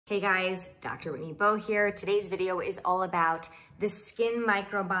Hey guys, Dr. Whitney Bowe here. Today's video is all about the skin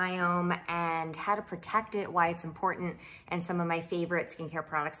microbiome and how to protect it, why it's important, and some of my favorite skincare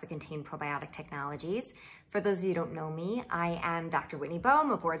products that contain probiotic technologies. For those of you who don't know me, I am Dr. Whitney Bowe.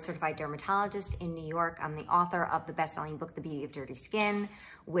 I'm a board-certified dermatologist in New York. I'm the author of the best-selling book, The Beauty of Dirty Skin,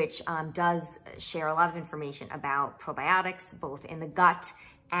 which does share a lot of information about probiotics, both in the gut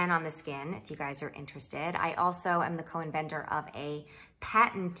and on the skin, if you guys are interested. I also am the co-inventor of a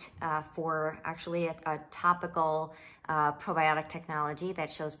patent for actually a topical probiotic technology that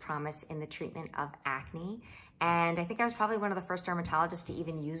shows promise in the treatment of acne. And I think I was probably one of the first dermatologists to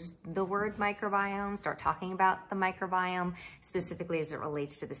even use the word microbiome, start talking about the microbiome, specifically as it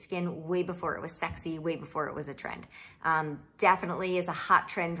relates to the skin, way before it was sexy, way before it was a trend. Definitely is a hot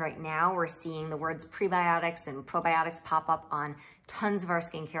trend right now. We're seeing the words prebiotics and probiotics pop up on tons of our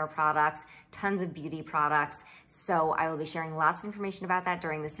skincare products, tons of beauty products. So I will be sharing lots of information about that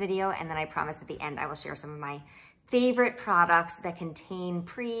during this video. And then I promise at the end, I will share some of my favorite products that contain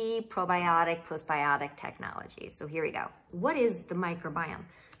probiotic, postbiotic technologies. So here we go. What is the microbiome?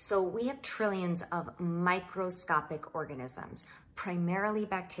 So we have trillions of microscopic organisms, primarily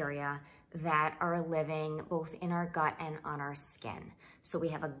bacteria, that are living both in our gut and on our skin. So we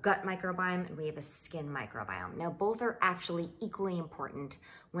have a gut microbiome and we have a skin microbiome. Now both are actually equally important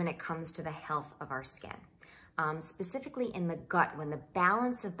when it comes to the health of our skin. Specifically in the gut, when the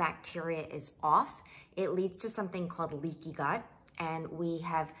balance of bacteria is off, it leads to something called leaky gut. And we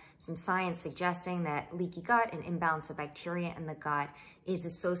have some science suggesting that leaky gut and imbalance of bacteria in the gut is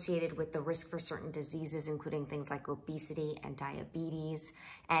associated with the risk for certain diseases, including things like obesity and diabetes.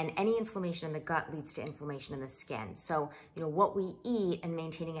 And any inflammation in the gut leads to inflammation in the skin. So, what we eat and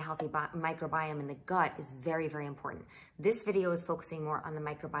maintaining a healthy microbiome in the gut is very, very important. This video is focusing more on the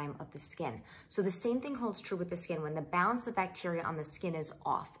microbiome of the skin. So the same thing holds true with the skin. When the balance of bacteria on the skin is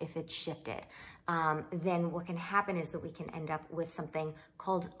off, if it's shifted, then what can happen is that we can end up with something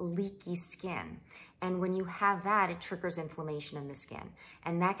called leaky skin. And when you have that, it triggers inflammation in the skin.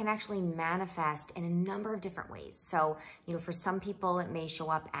 And that can actually manifest in a number of different ways. So, for some people, it may show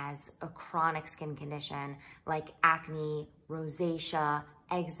up as a chronic skin condition like acne, rosacea,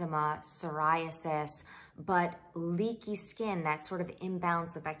 eczema, psoriasis. But leaky skin, that sort of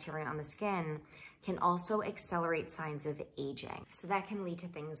imbalance of bacteria on the skin, can also accelerate signs of aging. So that can lead to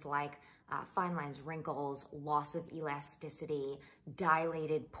things like fine lines, wrinkles, loss of elasticity,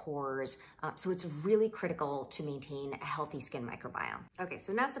 dilated pores. So it's really critical to maintain a healthy skin microbiome. Okay,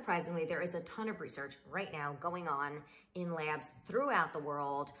 so not surprisingly, there is a ton of research right now going on in labs throughout the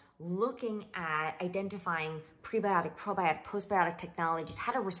world looking at identifying prebiotic, probiotic, postbiotic technologies,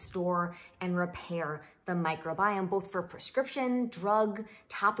 how to restore and repair the microbiome, both for prescription, drug,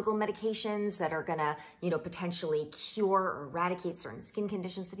 topical medications that are gonna, potentially cure or eradicate certain skin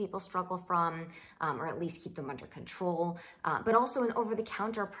conditions that people struggle from, or at least keep them under control, but also in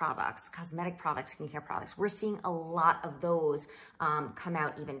over-the-counter products, cosmetic products, skincare products. We're seeing a lot of those come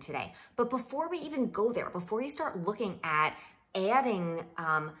out even today. But before we even go there, before you start looking at adding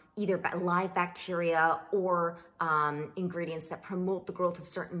either live bacteria or ingredients that promote the growth of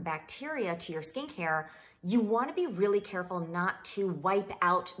certain bacteria to your skincare, you want to be really careful not to wipe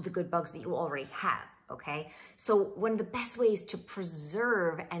out the good bugs that you already have, okay? So one of the best ways to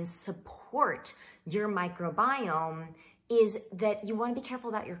preserve and support your microbiome is that you want to be careful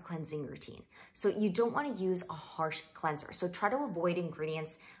about your cleansing routine. So you don't want to use a harsh cleanser. So try to avoid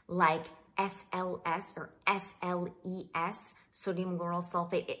ingredients like SLS or SLES, sodium lauryl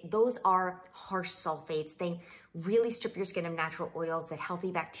sulfate. Those are harsh sulfates. They really strip your skin of natural oils that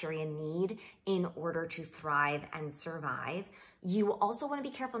healthy bacteria need in order to thrive and survive. You also want to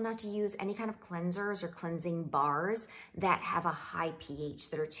be careful not to use any kind of cleansers or cleansing bars that have a high pH,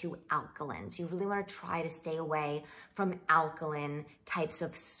 that are too alkaline. So you really want to try to stay away from alkaline types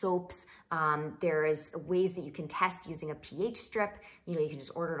of soaps. There's ways that you can test using a pH strip. You can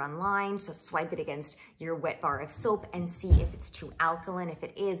just order it online. So swipe it against your wet bar of soap and see if it's too alkaline. If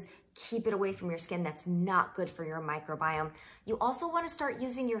it is, keep it away from your skin. That's not good for your microbiome. You also want to start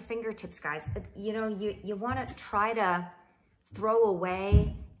using your fingertips, guys. You want to try to throw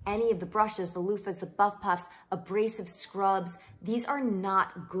away any of the brushes, the loofahs, the buff puffs, abrasive scrubs. These are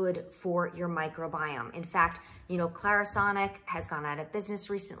not good for your microbiome. In fact, Clarisonic has gone out of business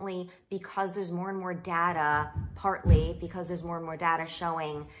recently because there's more and more data, partly because there's more and more data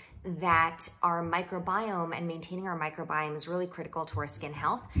showing that our microbiome and maintaining our microbiome is really critical to our skin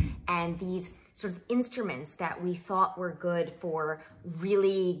health. And these sort of instruments that we thought were good for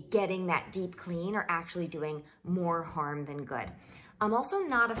really getting that deep clean are actually doing more harm than good. I'm also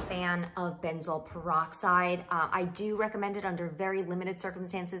not a fan of benzoyl peroxide. I do recommend it under very limited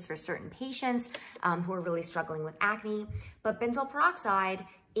circumstances for certain patients who are really struggling with acne. But benzoyl peroxide,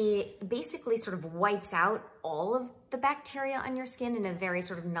 it basically sort of wipes out all of the bacteria on your skin in a very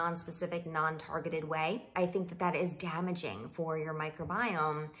sort of non-specific, non-targeted way. I think that that is damaging for your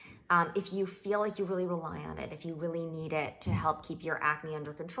microbiome if you feel like you really rely on it, if you really need it to help keep your acne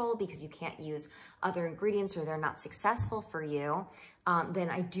under control because you can't use other ingredients or they're not successful for you, then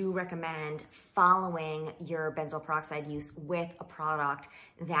I do recommend following your benzoyl peroxide use with a product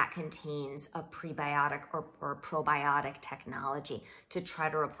that contains a prebiotic or probiotic technology to try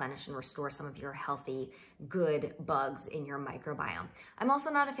to replenish and restore some of your healthy, good bugs in your microbiome. I'm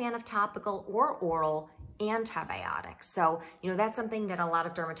also not a fan of topical or oral antibiotics. So, that's something that a lot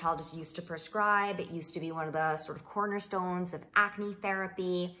of dermatologists used to prescribe. It used to be one of the sort of cornerstones of acne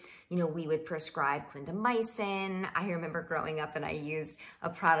therapy. We would prescribe clindamycin. I remember growing up and I used a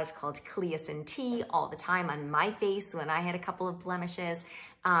product called Cleocin T all the time on my face when I had a couple of blemishes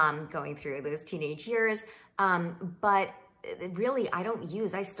going through those teenage years. But really,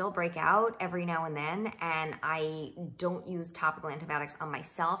 I still break out every now and then, and I don't use topical antibiotics on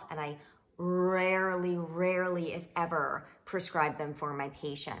myself, and I rarely, if ever, prescribe them for my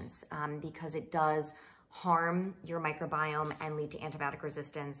patients because it does harm your microbiome and lead to antibiotic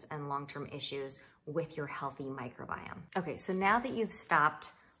resistance and long-term issues with your healthy microbiome. Okay, so now that you've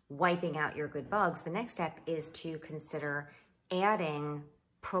stopped wiping out your good bugs, the next step is to consider adding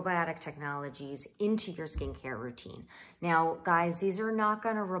probiotic technologies into your skincare routine. Now, guys, these are not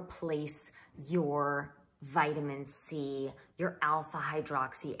gonna replace your vitamin C, your alpha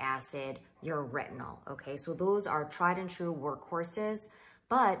hydroxy acid, your retinol, okay? So those are tried and true workhorses,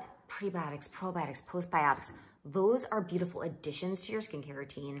 but prebiotics, probiotics, postbiotics, those are beautiful additions to your skincare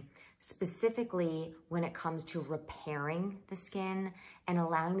routine, specifically when it comes to repairing the skin and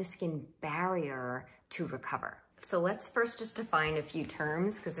allowing the skin barrier to recover. So let's first just define a few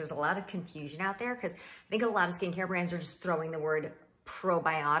terms because there's a lot of confusion out there because I think a lot of skincare brands are just throwing the word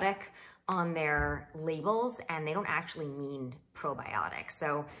probiotic on their labels and they don't actually mean probiotic.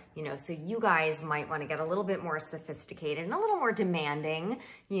 So, so you guys might want to get a little bit more sophisticated and a little more demanding,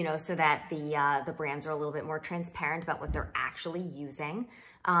 so that the brands are a little bit more transparent about what they're actually using.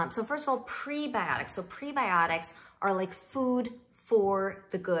 So first of all, prebiotics. So prebiotics are like food for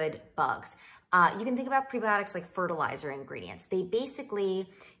the good bugs. You can think about prebiotics like fertilizer ingredients. They basically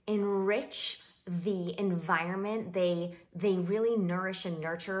enrich the environment. They really nourish and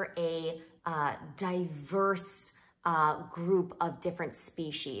nurture a diverse group of different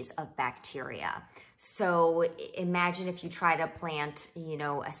species of bacteria. So imagine if you try to plant,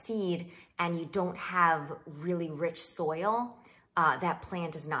 a seed and you don't have really rich soil, that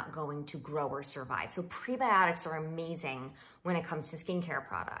plant is not going to grow or survive. So prebiotics are amazing when it comes to skincare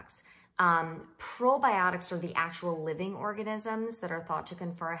products. Probiotics are the actual living organisms that are thought to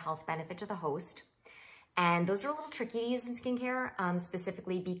confer a health benefit to the host. And those are a little tricky to use in skincare,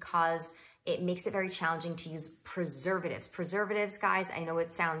 specifically because it makes it very challenging to use preservatives. Preservatives, guys, I know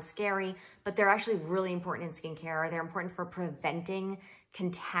it sounds scary, but they're actually really important in skincare. They're important for preventing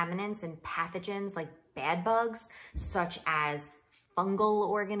contaminants and pathogens like bad bugs, such as fungal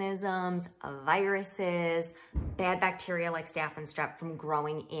organisms, viruses, bad bacteria like staph and strep from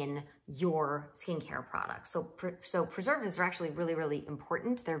growing in your skincare products. So preservatives are actually really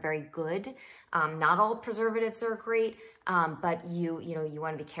important. They're very good. Not all preservatives are great, but you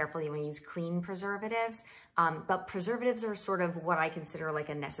want to be careful. You want to use clean preservatives. But preservatives are sort of what I consider like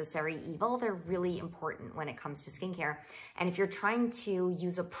a necessary evil. They're really important when it comes to skincare. And if you're trying to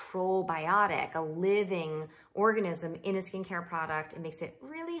use a probiotic, a living organism in a skincare product, it makes it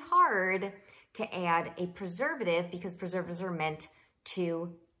really hard to add a preservative because preservatives are meant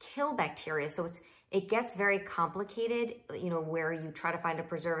to kill bacteria. So it gets very complicated, where you try to find a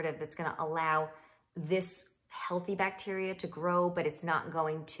preservative that's going to allow this healthy bacteria to grow, but it's not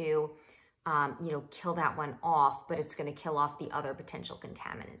going to kill that one off, but it's going to kill off the other potential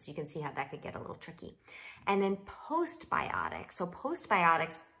contaminants. You can see how that could get a little tricky. And then postbiotics. So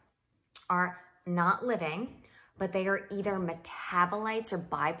postbiotics are not living, but they are either metabolites or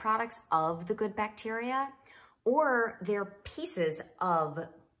byproducts of the good bacteria, or they're pieces of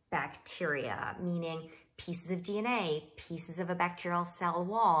bacteria, meaning pieces of DNA, pieces of a bacterial cell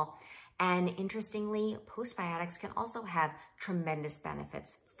wall. And interestingly, postbiotics can also have tremendous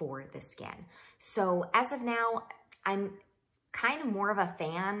benefits for the skin. So as of now, I'm kind of more of a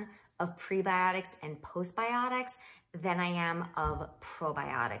fan of prebiotics and postbiotics. than I am of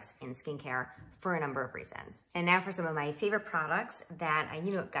probiotics in skincare for a number of reasons. And now for some of my favorite products that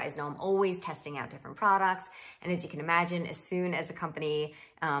guys know I'm always testing out different products. And as you can imagine, as soon as a company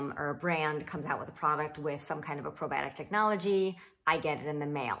or a brand comes out with a product with some kind of a probiotic technology, I get it in the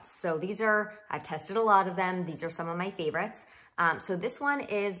mail. So I've tested a lot of them. These are some of my favorites. So this one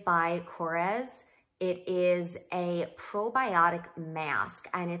is by Korres. It is a probiotic mask,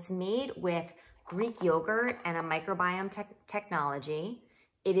 and it's made with Greek yogurt and a microbiome technology.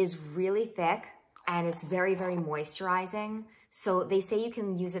 It is really thick and it's very, very moisturizing. So they say you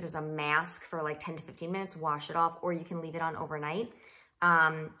can use it as a mask for like 10 to 15 minutes, wash it off, or you can leave it on overnight.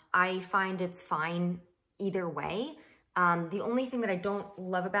 I find it's fine either way. The only thing that I don't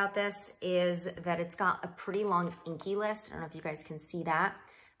love about this is that it's got a pretty long inky list. I don't know if you guys can see that.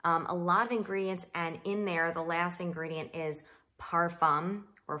 A lot of ingredients, and in there, the last ingredient is parfum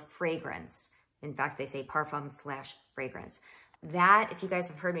or fragrance. In fact, they say parfum/fragrance. That, if you guys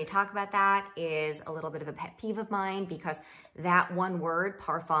have heard me talk about that, is a little bit of a pet peeve of mine, because that one word,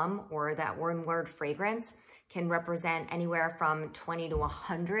 parfum, or that one word, fragrance, can represent anywhere from 20 to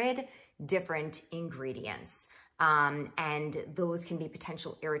 100 different ingredients. And those can be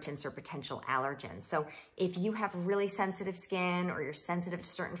potential irritants or potential allergens. So if you have really sensitive skin or you're sensitive to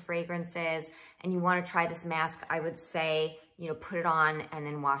certain fragrances and you want to try this mask, I would say, put it on and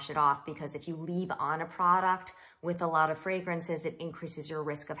then wash it off, because if you leave on a product with a lot of fragrances, it increases your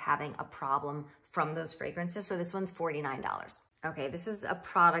risk of having a problem from those fragrances. So this one's $49. Okay, this is a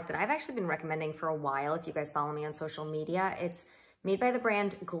product that I've actually been recommending for a while. If you guys follow me on social media, it's made by the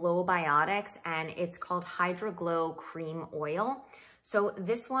brand Prebiotics, and it's called Hydro Glow Cream Oil. So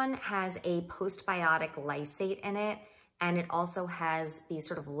this one has a postbiotic lysate in it, and it also has these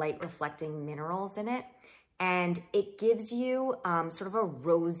sort of light reflecting minerals in it. And it gives you sort of a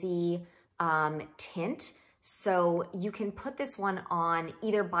rosy tint. So you can put this one on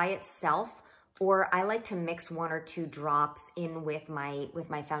either by itself, or I like to mix 1 or 2 drops in with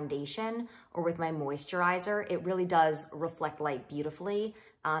my foundation or with my moisturizer. It really does reflect light beautifully,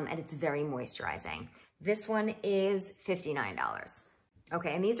 and it's very moisturizing. This one is $59.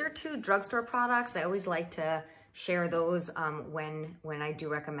 Okay, and these are 2 drugstore products. I always like to share those when I do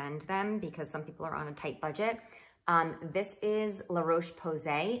recommend them, because some people are on a tight budget. This is La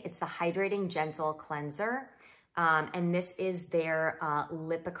Roche-Posay. It's the Hydrating Gentle Cleanser. And this is their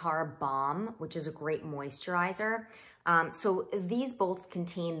Lipicar Balm, which is a great moisturizer. So these both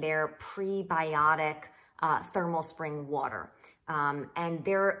contain their prebiotic thermal spring water. And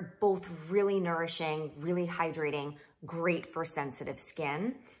they're both really nourishing, really hydrating, great for sensitive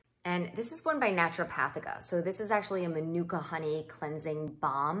skin. And this is one by Naturopathica. So this is actually a Manuka honey cleansing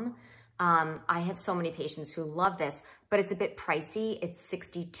balm. I have so many patients who love this, but it's a bit pricey. It's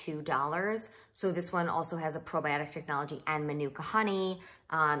 $62. So this one also has a probiotic technology and Manuka honey.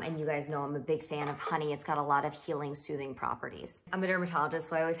 And you guys know I'm a big fan of honey. It's got a lot of healing, soothing properties. I'm a dermatologist,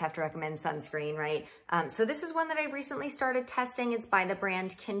 so I always have to recommend sunscreen, right? So this is one that I recently started testing. It's by the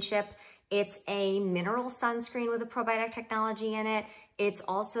brand Kinship. It's a mineral sunscreen with a probiotic technology in it. It's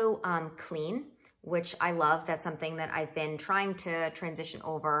also clean, which I love. That's something that I've been trying to transition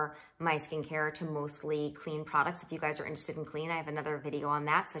over my skincare to mostly clean products. If you guys are interested in clean, I have another video on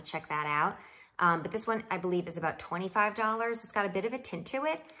that, so check that out. But this one, I believe, is about $25. It's got a bit of a tint to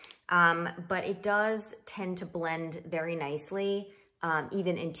it, but it does tend to blend very nicely,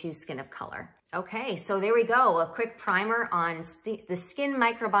 even into skin of color. Okay, so there we go. A quick primer on the skin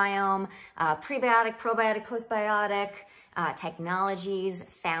microbiome, prebiotic, probiotic, postbiotic, technologies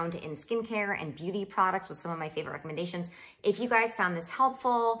found in skincare and beauty products with some of my favorite recommendations. If you guys found this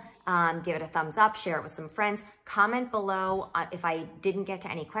helpful, give it a thumbs up, share it with some friends, comment below if I didn't get to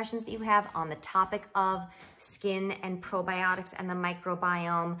any questions that you have on the topic of skin and probiotics and the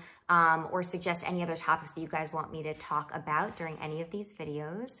microbiome, or suggest any other topics that you guys want me to talk about during any of these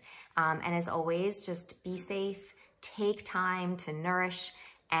videos. And as always, just be safe, take time to nourish,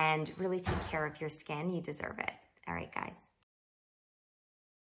 and really take care of your skin. You deserve it. All right, guys.